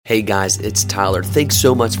Hey guys, it's Tyler. Thanks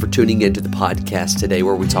so much for tuning into the podcast today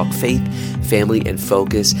where we talk faith, family, and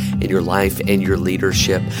focus in your life and your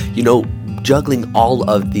leadership. You know, juggling all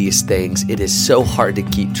of these things, it is so hard to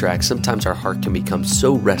keep track. Sometimes our heart can become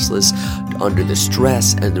so restless under the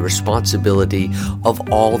stress and the responsibility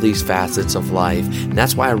of all these facets of life. And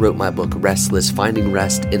that's why I wrote my book, Restless, Finding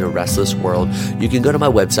Rest in a Restless World. You can go to my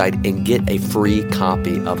website and get a free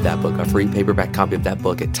copy of that book, a free paperback copy of that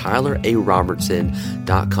book at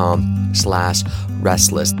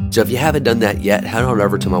tylerarobertson.com/restless. So if you haven't done that yet, head on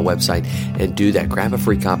over to my website and do that. Grab a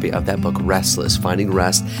free copy of that book, Restless, Finding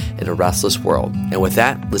Rest in a Restless World. And with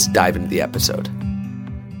that, let's dive into the episode.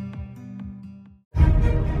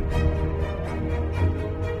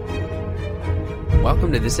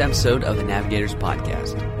 Welcome to this episode of the Navigators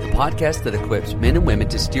Podcast, the podcast that equips men and women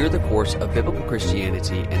to steer the course of biblical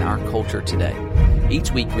Christianity in our culture today. Each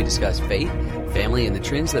week we discuss faith, family, and the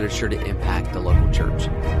trends that are sure to impact the local church.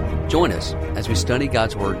 Join us as we study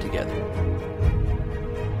God's Word together.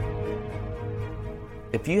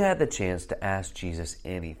 If you had the chance to ask Jesus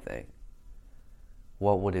anything,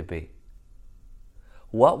 what would it be?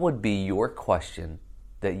 What would be your question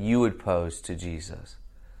that you would pose to Jesus?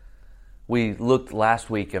 We looked last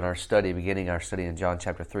week in our study, beginning our study in John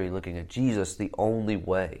chapter 3, looking at Jesus, the only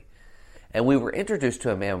way. And we were introduced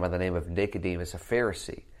to a man by the name of Nicodemus, a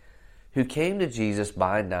Pharisee, who came to Jesus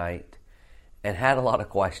by night and had a lot of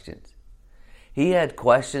questions. He had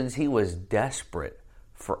questions. He was desperate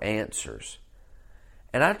for answers.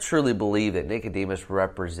 And I truly believe that Nicodemus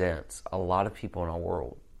represents a lot of people in our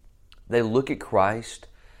world. They look at Christ.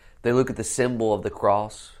 They look at the symbol of the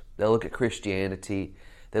cross. They look at Christianity.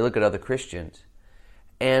 They look at other Christians.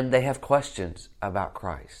 And they have questions about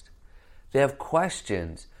Christ. They have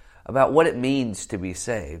questions about what it means to be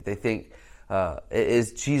saved. They think,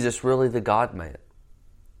 is Jesus really the God-man?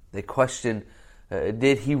 They question,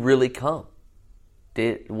 did he really come?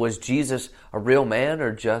 Was Jesus a real man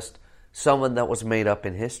or just someone that was made up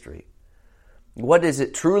in history? What does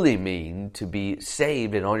it truly mean to be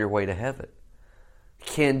saved and on your way to heaven?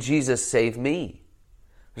 Can Jesus save me?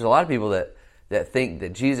 There's a lot of people that think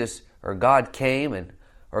that Jesus or God came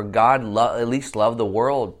or God at least loved the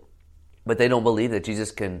world, but they don't believe that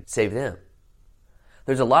Jesus can save them.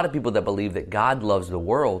 There's a lot of people that believe that God loves the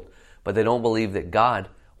world, but they don't believe that God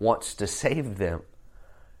wants to save them.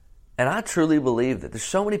 And I truly believe that there's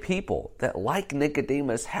so many people that, like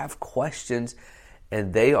Nicodemus, have questions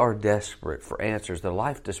and they are desperate for answers. Their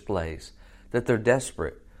life displays that they're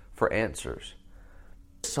desperate for answers.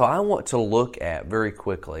 So I want to look at, very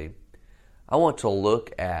quickly,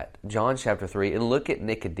 John chapter 3 and look at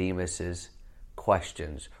Nicodemus's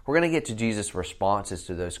questions. We're going to get to Jesus' responses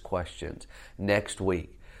to those questions next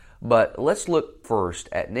week. But let's look first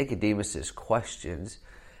at Nicodemus's questions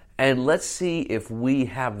and let's see if we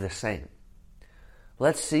have the same.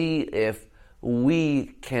 Let's see if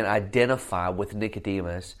we can identify with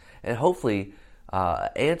Nicodemus and hopefully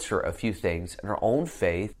answer a few things in our own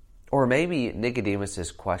faith, or maybe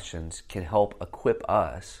Nicodemus's questions can help equip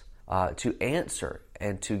us to answer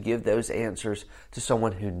and to give those answers to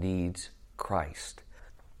someone who needs Christ.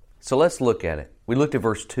 So let's look at it. We looked at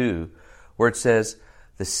verse 2 where it says,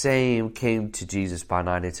 "The same came to Jesus by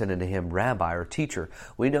night and said unto him, Rabbi," or teacher,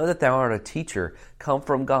 "we know that thou art a teacher come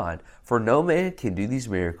from God, for no man can do these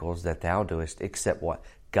miracles that thou doest except what?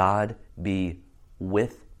 God be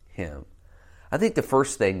with him." I think the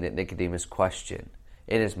first thing that Nicodemus questioned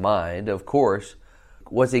in his mind, of course,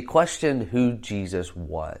 was he questioned who Jesus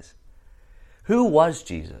was. Who was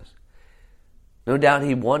Jesus? No doubt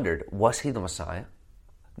he wondered, was he the Messiah?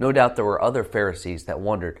 No doubt there were other Pharisees that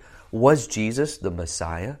wondered, was Jesus the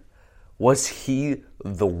Messiah? Was he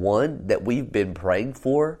the one that we've been praying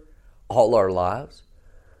for all our lives?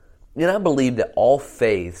 And I believe that all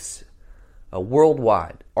faiths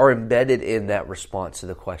worldwide are embedded in that response to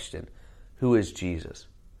the question, who is Jesus?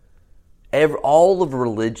 All of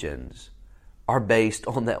religions are based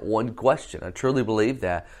on that one question. I truly believe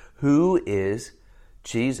that. Who is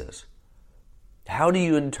Jesus? How do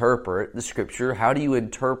you interpret the Scripture? How do you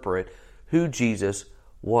interpret who Jesus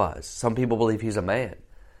was? Some people believe he's a man.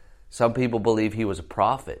 Some people believe he was a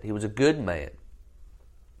prophet. He was a good man.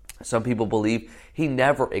 Some people believe he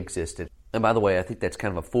never existed. And by the way, I think that's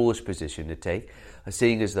kind of a foolish position to take,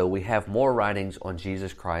 seeing as though we have more writings on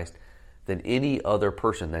Jesus Christ than any other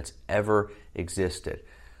person that's ever existed.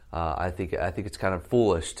 I think it's kind of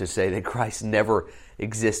foolish to say that Christ never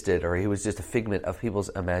existed or he was just a figment of people's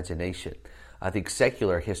imagination. I think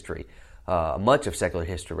secular history, much of secular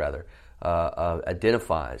history rather,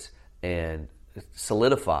 identifies and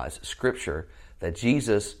solidifies Scripture that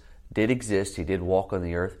Jesus did exist. He did walk on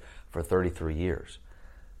the earth for 33 years.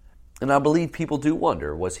 And I believe people do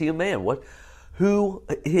wonder, was he a man? Who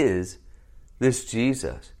is this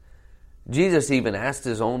Jesus? Jesus even asked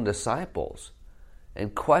his own disciples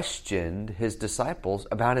and questioned his disciples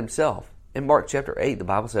about himself. In Mark chapter 8, the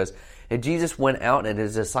Bible says, "And Jesus went out and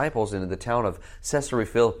his disciples into the town of Caesarea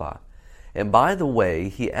Philippi. And by the way,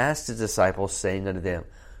 he asked his disciples, saying unto them,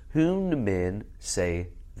 Whom do men say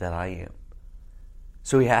that I am?"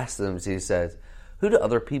 So he asked them, he says, "Who do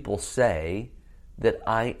other people say that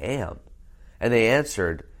I am?" And they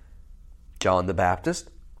answered, "John the Baptist,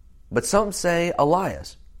 but some say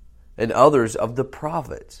Elias, and others of the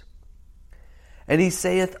prophets." And he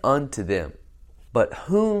saith unto them, "But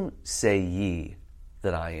whom say ye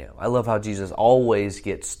that I am?" I love how Jesus always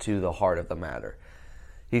gets to the heart of the matter.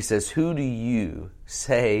 He says, "Who do you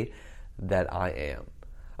say that I am?"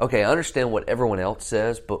 Okay, I understand what everyone else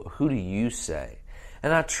says, but who do you say?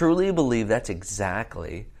 And I truly believe that's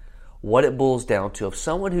exactly what it boils down to. If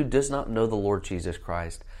someone who does not know the Lord Jesus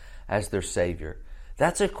Christ as their Savior,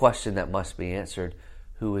 that's a question that must be answered.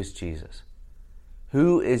 Who is Jesus?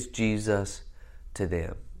 Who is Jesus to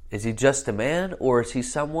them? Is he just a man, or is he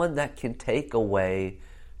someone that can take away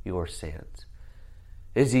your sins?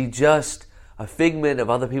 Is he just a figment of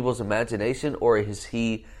other people's imagination, or is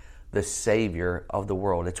he the Savior of the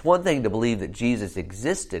world? It's one thing to believe that Jesus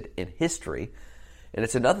existed in history, and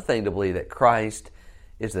it's another thing to believe that Christ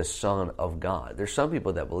is the Son of God. There's some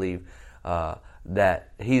people that believe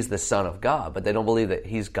that he's the Son of God, but they don't believe that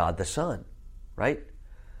he's God the Son, right?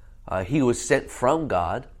 He was sent from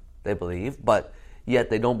God, they believe, but yet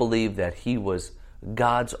they don't believe that he was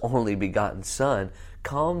God's only begotten Son,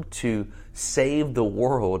 come to save the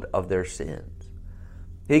world of their sins.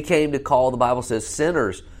 He came to call, the Bible says,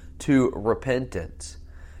 sinners to repentance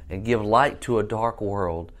and give light to a dark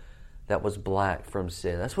world that was black from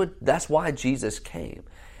sin. That's why Jesus came.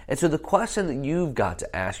 And so the question that you've got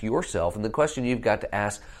to ask yourself, and the question you've got to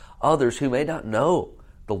ask others who may not know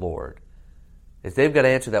the Lord, is they've got to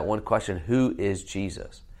answer that one question: who is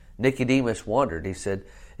Jesus? Nicodemus wondered. He said,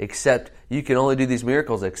 "Except you can only do these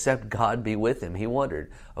miracles except God be with him." He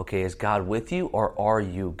wondered, okay, is God with you, or are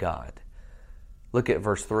you God? Look at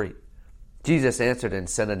verse 3. Jesus answered and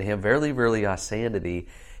said unto him, "Verily, verily, I say unto thee,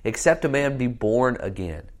 except a man be born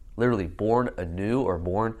again," literally born anew or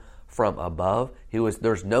born from above.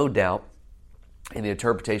 There's no doubt in the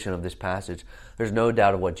interpretation of this passage, there's no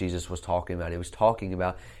doubt of what Jesus was talking about. He was talking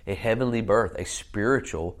about a heavenly birth, a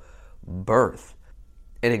spiritual birth.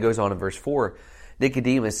 And it goes on in verse 4,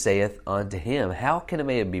 "Nicodemus saith unto him, How can a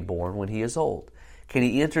man be born when he is old? Can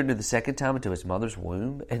he enter into the second time into his mother's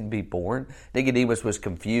womb and be born?" Nicodemus was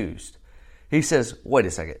confused. He says, wait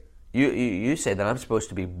a second, you say that I'm supposed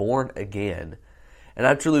to be born again. And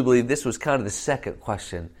I truly believe this was kind of the second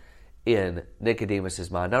question in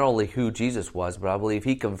Nicodemus' mind. Not only who Jesus was, but I believe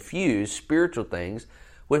he confused spiritual things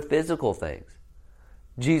with physical things.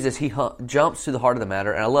 Jesus, he jumps to the heart of the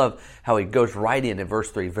matter, and I love how he goes right in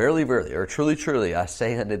verse 3. "Verily, verily, or truly, truly, I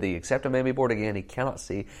say unto thee, except a man be born again, he cannot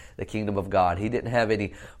see the kingdom of God." He didn't have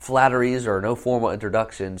any flatteries or no formal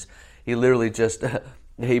introductions. He literally just,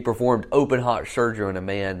 he performed open heart surgery on a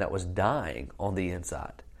man that was dying on the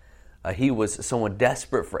inside. He was someone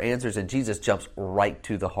desperate for answers, and Jesus jumps right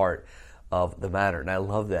to the heart of the matter, and I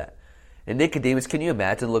love that. And Nicodemus, can you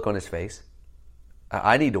imagine the look on his face?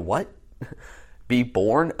 I need to what? Be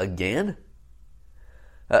born again?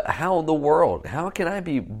 How in the world? How can I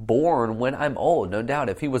be born when I'm old? No doubt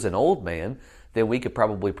if he was an old man, then we could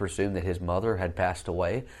probably presume that his mother had passed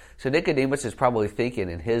away. So Nicodemus is probably thinking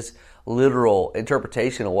in his literal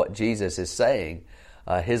interpretation of what Jesus is saying,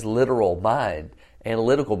 his literal mind,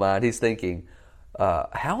 analytical mind, he's thinking,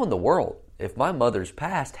 how in the world, if my mother's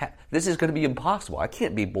passed, this is going to be impossible. I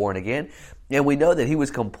can't be born again. And we know that he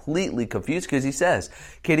was completely confused because he says,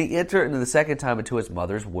 can he enter into the second time into his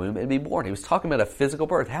mother's womb and be born? He was talking about a physical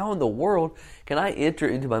birth. How in the world can I enter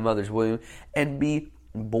into my mother's womb and be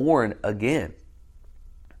born again?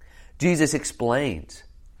 Jesus explains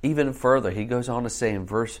even further. He goes on to say in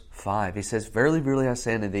verse 5, he says, "Verily, verily, I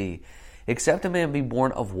say unto thee, except a man be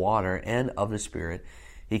born of water and of the Spirit,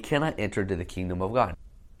 he cannot enter into the kingdom of God."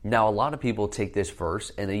 Now, a lot of people take this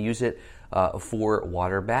verse and they use it for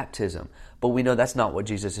water baptism. But we know that's not what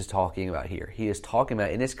Jesus is talking about here. He is talking about,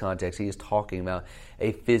 in this context, he is talking about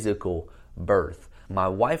a physical birth. My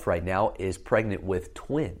wife right now is pregnant with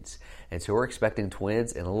twins. And so we're expecting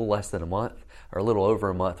twins in a little less than a month, or a little over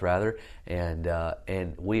a month rather.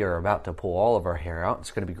 And we are about to pull all of our hair out. It's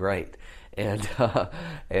going to be great. And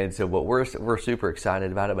so, but we're super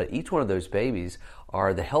excited about it. But each one of those babies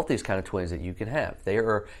are the healthiest kind of twins that you can have. They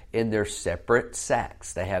are in their separate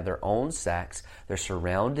sacs. They have their own sacs. They're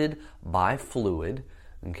surrounded by fluid.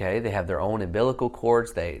 Okay, they have their own umbilical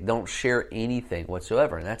cords. They don't share anything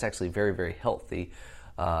whatsoever, and that's actually very, very healthy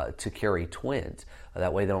to carry twins.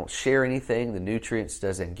 That way, they don't share anything. The nutrients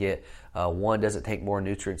doesn't get one doesn't take more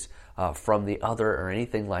nutrients from the other or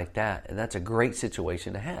anything like that, and that's a great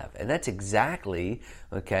situation to have. And that's exactly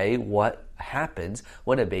what happens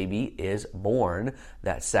when a baby is born.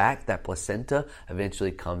 That sac, that placenta,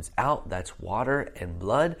 eventually comes out. That's water and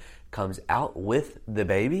blood comes out with the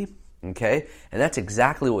baby. Okay, and that's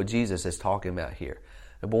exactly what Jesus is talking about here.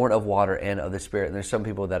 Born of water and of the Spirit. And there's some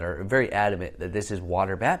people that are very adamant that this is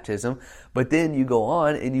water baptism. But then you go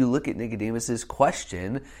on and you look at Nicodemus's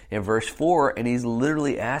question in verse 4, and he's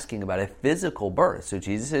literally asking about a physical birth. So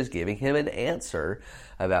Jesus is giving him an answer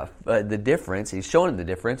about the difference. He's showing him the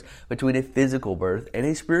difference between a physical birth and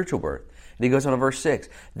a spiritual birth. And he goes on to verse 6.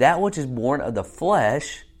 That which is born of the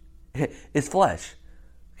flesh is flesh.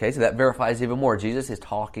 Okay, so that verifies even more. Jesus is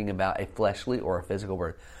talking about a fleshly or a physical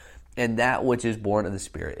birth. And that which is born of the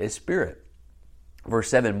Spirit is spirit. Verse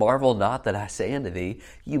 7, marvel not that I say unto thee,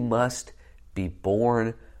 you must be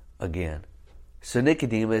born again. So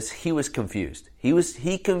Nicodemus, he was confused.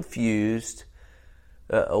 He confused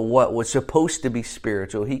what was supposed to be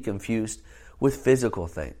spiritual. He confused with physical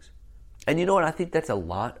things. And you know what? I think that's a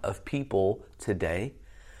lot of people today.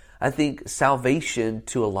 I think salvation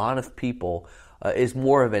to a lot of people is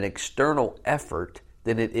more of an external effort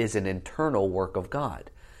than it is an internal work of God.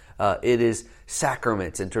 It is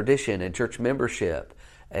sacraments and tradition and church membership,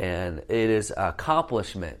 and it is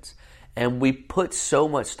accomplishments. And we put so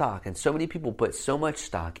much stock, and so many people put so much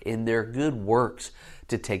stock in their good works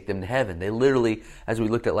to take them to heaven. They literally, as we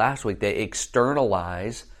looked at last week, they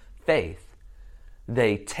externalize faith.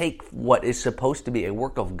 They take what is supposed to be a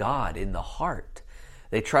work of God in the heart.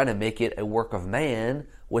 They try to make it a work of man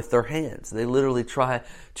with their hands. They literally try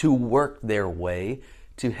to work their way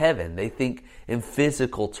to heaven. They think in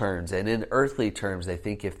physical terms and in earthly terms. They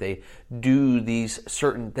think if they do these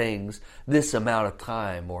certain things this amount of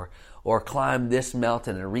time or climb this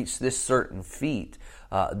mountain and reach this certain feat,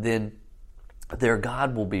 then their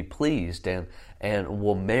God will be pleased and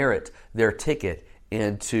will merit their ticket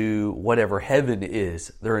into whatever heaven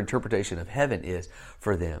is, their interpretation of heaven is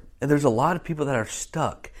for them. And there's a lot of people that are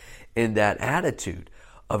stuck in that attitude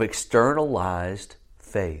of externalized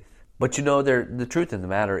faith. But you know, the truth of the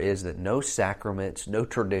matter is that no sacraments, no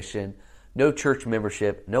tradition, no church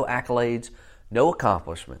membership, no accolades, no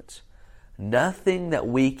accomplishments, nothing that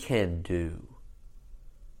we can do,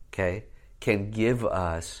 can give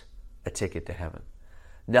us a ticket to heaven.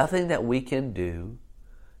 Nothing that we can do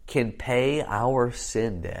can pay our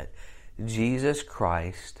sin debt. Jesus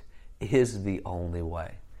Christ is the only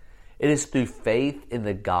way. It is through faith in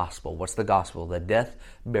the gospel. What's the gospel? The death,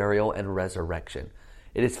 burial, and resurrection.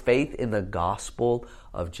 It is faith in the gospel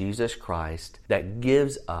of Jesus Christ that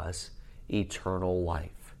gives us eternal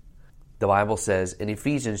life. The Bible says in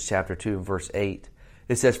Ephesians chapter 2 and verse 8,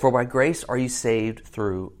 it says, for by grace are you saved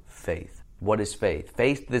through faith. What is faith?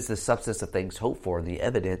 Faith is the substance of things hoped for, the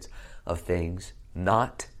evidence of things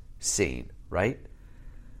not seen, right?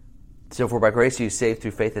 So for by grace are you saved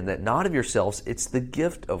through faith, and that not of yourselves, it's the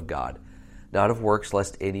gift of God, not of works,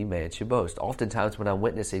 lest any man should boast. Oftentimes when I'm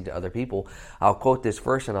witnessing to other people, I'll quote this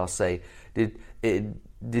verse and I'll say,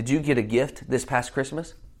 did you get a gift this past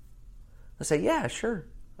Christmas? I say, yeah, sure.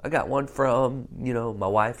 I got one from, my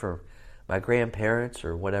wife or my grandparents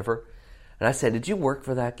or whatever. And I said, did you work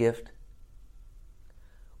for that gift?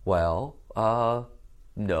 Well,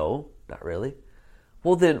 no, not really.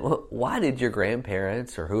 Well, then why did your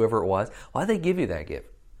grandparents or whoever it was, why did they give you that gift?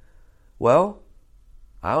 Well,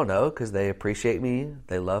 I don't know, because they appreciate me,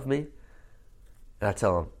 they love me. And I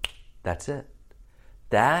tell them, that's it.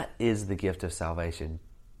 That is the gift of salvation.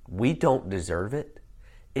 We don't deserve it.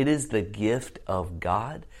 It is the gift of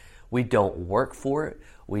God. We don't work for it.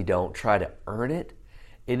 We don't try to earn it.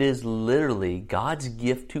 It is literally God's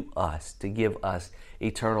gift to us to give us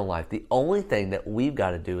eternal life. The only thing that we've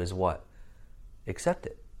got to do is what? Accept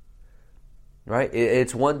it. Right?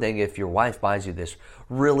 It's one thing if your wife buys you this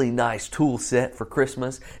really nice tool set for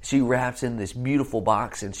Christmas. She wraps in this beautiful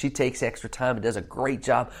box and she takes extra time and does a great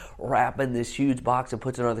job wrapping this huge box and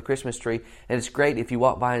puts it under the Christmas tree. And it's great if you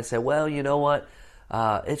walk by and say, well, you know what?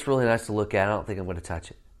 It's really nice to look at. I don't think I'm going to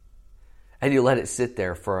touch it. And you let it sit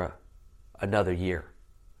there for another year.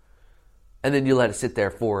 And then you let it sit there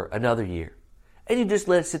for another year. And you just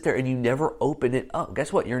let it sit there and you never open it up.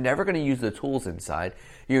 Guess what? You're never going to use the tools inside.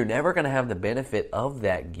 You're never going to have the benefit of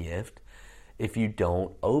that gift if you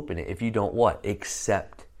don't open it. If you don't what?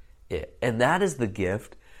 Accept it. And that is the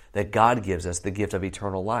gift that God gives us, the gift of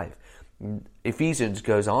eternal life. Ephesians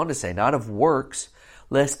goes on to say, not of works,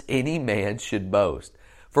 lest any man should boast.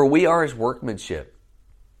 For we are his workmanship,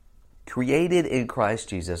 created in Christ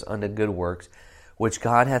Jesus unto good works, which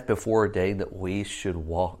God hath before ordained that we should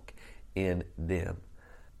walk in them.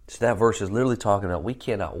 So that verse is literally talking about we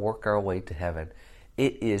cannot work our way to heaven.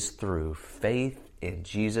 It is through faith in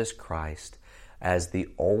Jesus Christ as the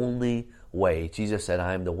only way. Jesus said,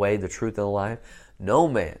 I am the way, the truth, and the life. No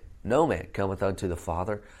man cometh unto the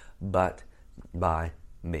Father but by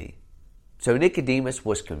me. So Nicodemus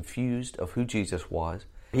was confused of who Jesus was.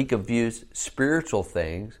 He confused spiritual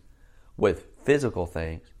things with physical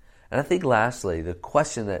things. And I think lastly, the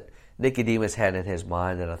question that Nicodemus had in his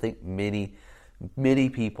mind, and I think many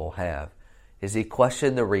people have, is he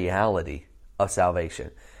questioned the reality of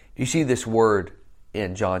salvation. You see this word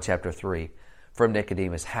in John chapter 3 from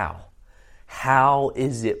Nicodemus, how? How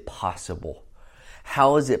is it possible?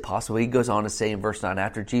 How is it possible? He goes on to say in verse 9,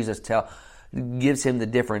 after Jesus gives him the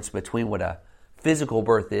difference between what a physical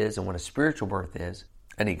birth is and what a spiritual birth is,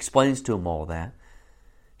 and he explains to him all that.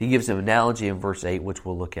 He gives an analogy in verse 8, which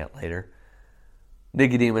we'll look at later.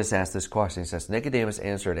 Nicodemus asked this question. He says, Nicodemus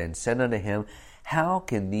answered and said unto him, how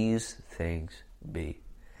can these things be?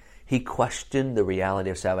 He questioned the reality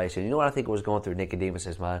of salvation. You know what I think was going through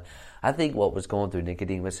Nicodemus' mind? I think what was going through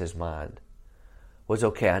Nicodemus' mind was,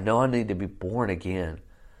 okay, I know I need to be born again,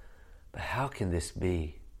 but how can this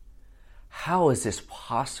be? How is this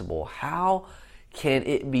possible? How can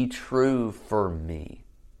it be true for me?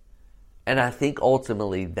 And I think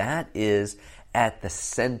ultimately that is at the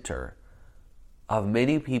center of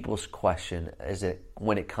many people's question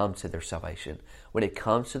when it comes to their salvation, when it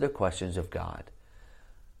comes to the questions of God.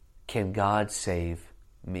 Can God save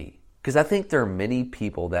me? Because I think there are many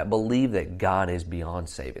people that believe that God is beyond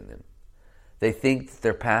saving them. They think that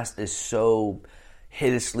their past is so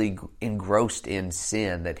hideously engrossed in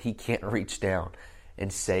sin that he can't reach down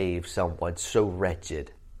and save someone so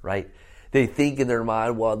wretched, right? They think in their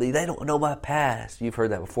mind, well, they don't know my past. You've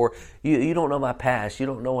heard that before. You don't know my past. You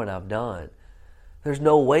don't know what I've done. There's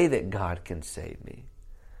no way that God can save me.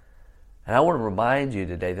 And I want to remind you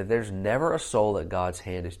today that there's never a soul that God's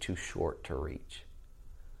hand is too short to reach.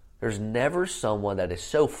 There's never someone that is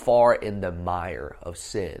so far in the mire of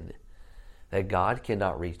sin that God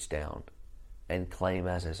cannot reach down and claim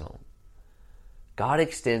as his own. God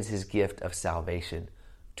extends his gift of salvation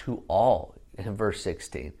to all. In verse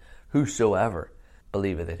 16, whosoever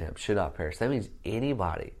believeth in him should not perish. That means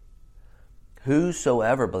anybody.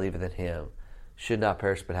 Whosoever believeth in him should not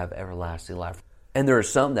perish but have everlasting life. And there are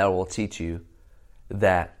some that will teach you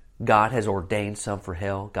that God has ordained some for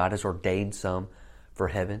hell. God has ordained some for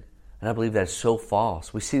heaven. And I believe that is so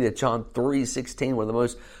false. We see that John 3:16, one of the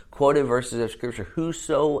most quoted verses of Scripture,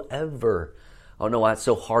 whosoever. I don't know why it's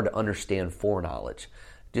so hard to understand foreknowledge.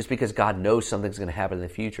 Just because God knows something's going to happen in the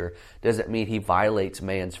future doesn't mean he violates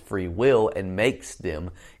man's free will and makes them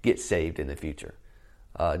get saved in the future.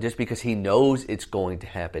 Just because he knows it's going to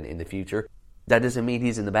happen in the future, that doesn't mean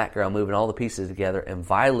he's in the background moving all the pieces together and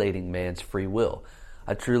violating man's free will.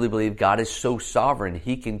 I truly believe God is so sovereign,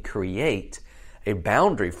 he can create a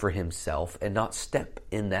boundary for himself and not step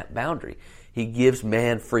in that boundary. He gives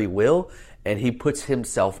man free will and he puts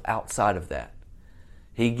himself outside of that.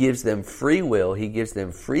 He gives them free will. He gives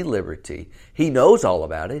them free liberty. He knows all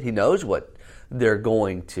about it. He knows what they're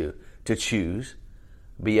going to choose,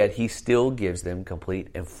 but yet he still gives them complete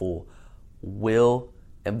and full will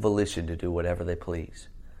and volition to do whatever they please.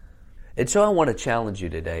 And so I want to challenge you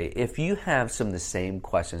today, if you have some of the same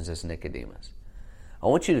questions as Nicodemus, I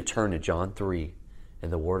want you to turn to John 3 in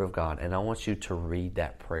the Word of God, and I want you to read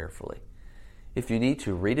that prayerfully. If you need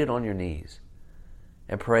to, read it on your knees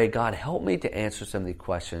and pray, God, help me to answer some of the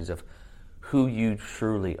questions of who you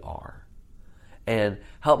truly are. And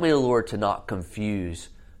help me, Lord, to not confuse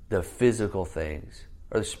the physical things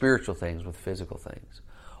or the spiritual things with physical things.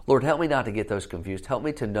 Lord, help me not to get those confused. Help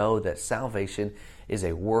me to know that salvation is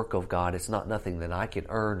a work of God. It's not nothing that I can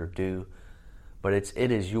earn or do, but it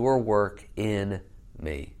is your work in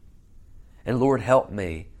me. And Lord, help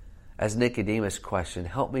me, as Nicodemus questioned,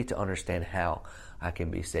 help me to understand how I can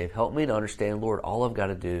be saved. Help me to understand, Lord, all I've got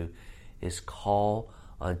to do is call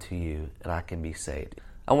unto you and I can be saved.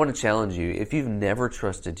 I want to challenge you, if you've never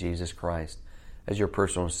trusted Jesus Christ as your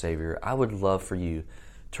personal Savior, I would love for you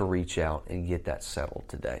to reach out and get that settled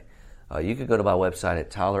today. You can go to my website at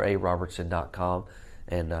tylerarobertson.com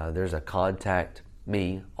and there's a contact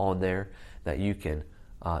me on there that you can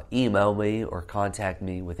email me or contact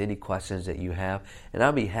me with any questions that you have, and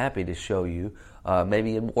I'll be happy to show you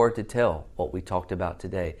maybe in more detail what we talked about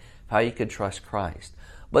today, how you can trust Christ.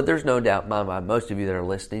 But there's no doubt in my mind, most of you that are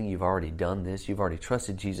listening, you've already done this. You've already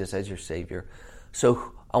trusted Jesus as your Savior.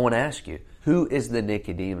 So I want to ask you, who is the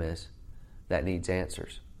Nicodemus that needs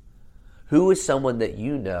answers? Who is someone that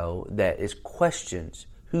you know that is questions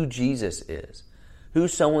who Jesus is?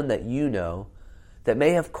 Who's someone that you know that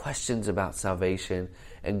may have questions about salvation,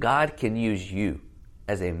 and God can use you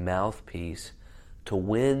as a mouthpiece to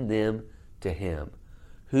win them to Him?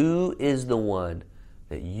 Who is the one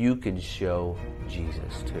that you can show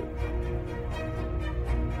Jesus to?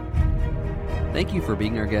 Thank you for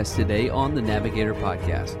being our guest today on the Navigator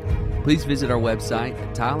Podcast. Please visit our website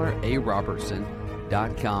at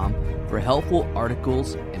tylerarobertson.com for helpful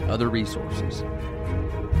articles and other resources.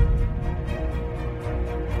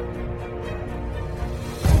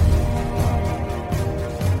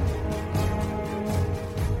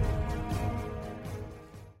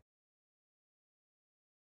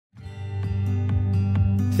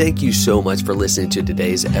 Thank you so much for listening to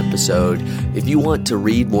today's episode. If you want to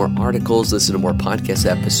read more articles, listen to more podcast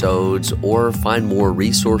episodes, or find more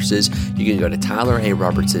resources, you can go to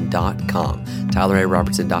tylerarobertson.com,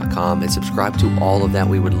 tylerarobertson.com, and subscribe to all of that.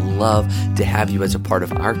 We would love to have you as a part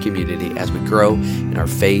of our community as we grow in our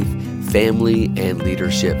faith, family, and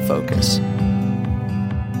leadership focus.